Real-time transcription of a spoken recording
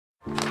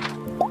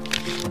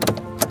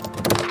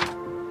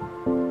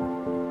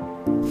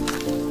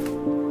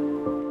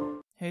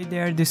Hey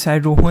there, this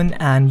is Rohan,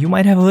 and you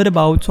might have heard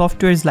about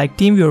softwares like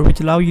TeamViewer which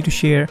allow you to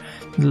share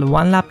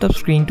one laptop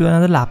screen to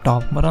another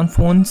laptop, but on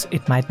phones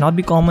it might not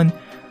be common.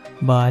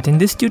 But in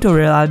this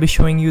tutorial I'll be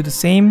showing you the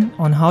same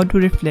on how to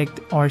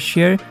reflect or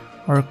share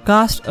or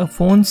cast a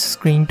phone's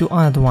screen to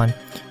another one.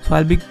 So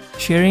I'll be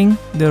sharing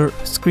the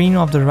screen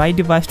of the right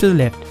device to the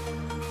left.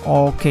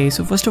 Okay,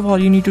 so first of all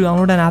you need to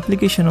download an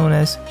application known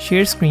as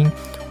Share Screen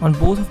on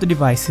both of the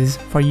devices.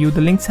 For you,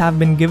 the links have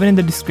been given in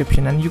the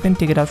description and you can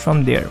take it out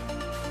from there.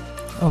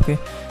 Okay,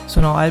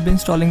 so now I'll be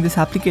installing this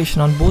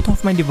application on both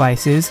of my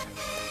devices,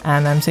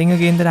 and I'm saying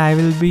again that I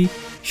will be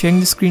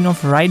sharing the screen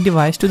of right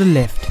device to the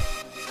left.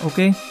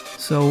 Okay,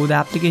 so the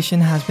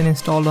application has been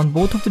installed on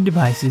both of the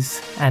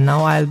devices and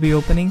now I'll be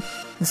opening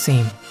the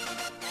same.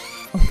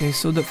 Okay,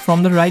 so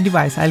from the right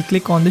device I'll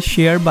click on the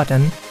share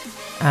button,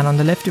 and on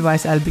the left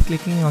device I'll be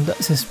clicking on the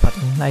assist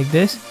button like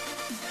this,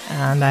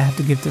 and I have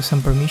to give this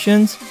some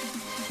permissions.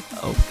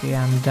 Okay,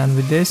 I'm done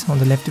with this. On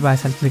the left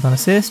device I'll click on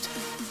assist.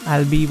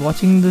 I'll be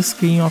watching the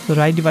screen of the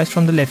right device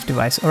from the left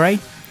device. Alright,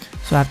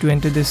 so I have to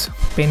enter this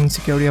pin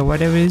security or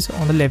whatever it is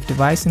on the left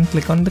device and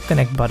click on the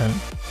connect button.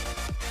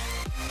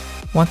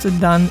 Once it's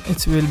done,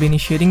 it will be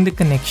initiating the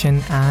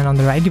connection, and on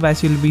the right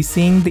device you'll be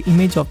seeing the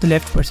image of the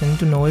left person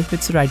to know if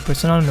it's the right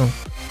person or no.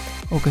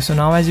 Okay, so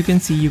now as you can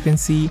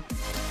see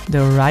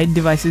the right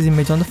device's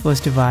image on the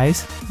first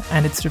device,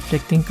 and it's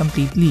reflecting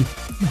completely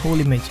the whole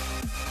image.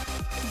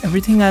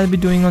 Everything I'll be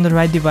doing on the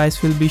right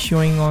device will be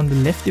showing on the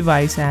left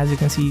device. As you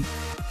can see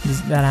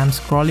that I'm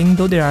scrolling,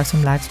 though there are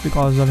some lags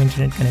because of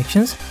internet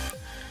connections.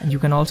 And you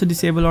can also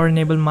disable or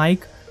enable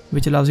mic,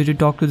 which allows you to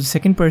talk to the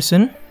second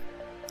person.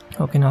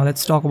 Okay, now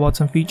let's talk about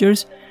some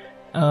features.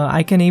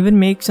 I can even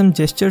make some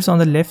gestures on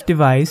the left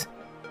device,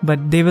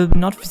 but they will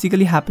not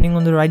physically happening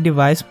on the right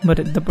device,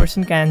 but the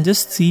person can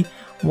just see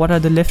what are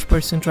the left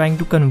person trying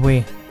to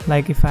convey.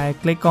 Like if I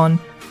click on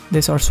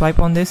this or swipe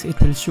on this,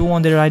 it will show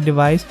on the right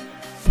device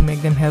to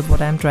make them help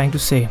what I am trying to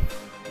say.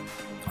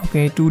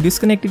 Okay, to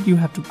disconnect it you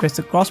have to press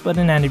the cross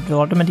button and it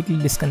will automatically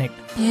disconnect.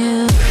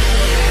 Yeah.